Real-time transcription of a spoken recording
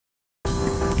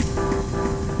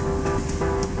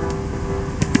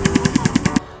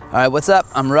All right, what's up?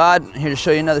 I'm Rod, here to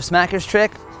show you another Smackerz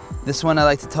trick. This one I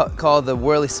like to call the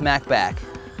Whirly Smack Back.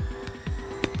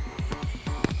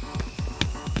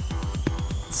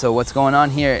 So what's going on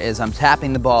here is I'm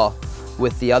tapping the ball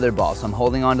with the other ball. So I'm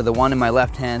holding onto the one in my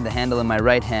left hand, the handle in my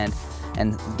right hand,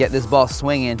 and get this ball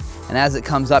swinging. And as it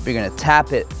comes up, you're gonna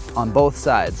tap it on both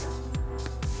sides.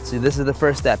 So this is the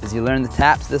first step, is you learn the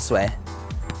taps this way.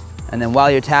 And then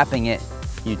while you're tapping it,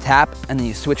 you tap and then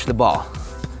you switch the ball.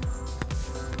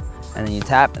 And then you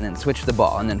tap and then switch the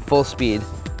ball, and then full speed.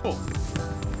 Cool.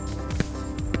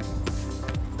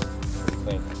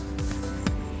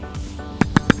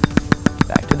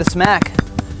 Back to the smack.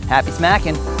 Happy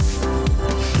smacking.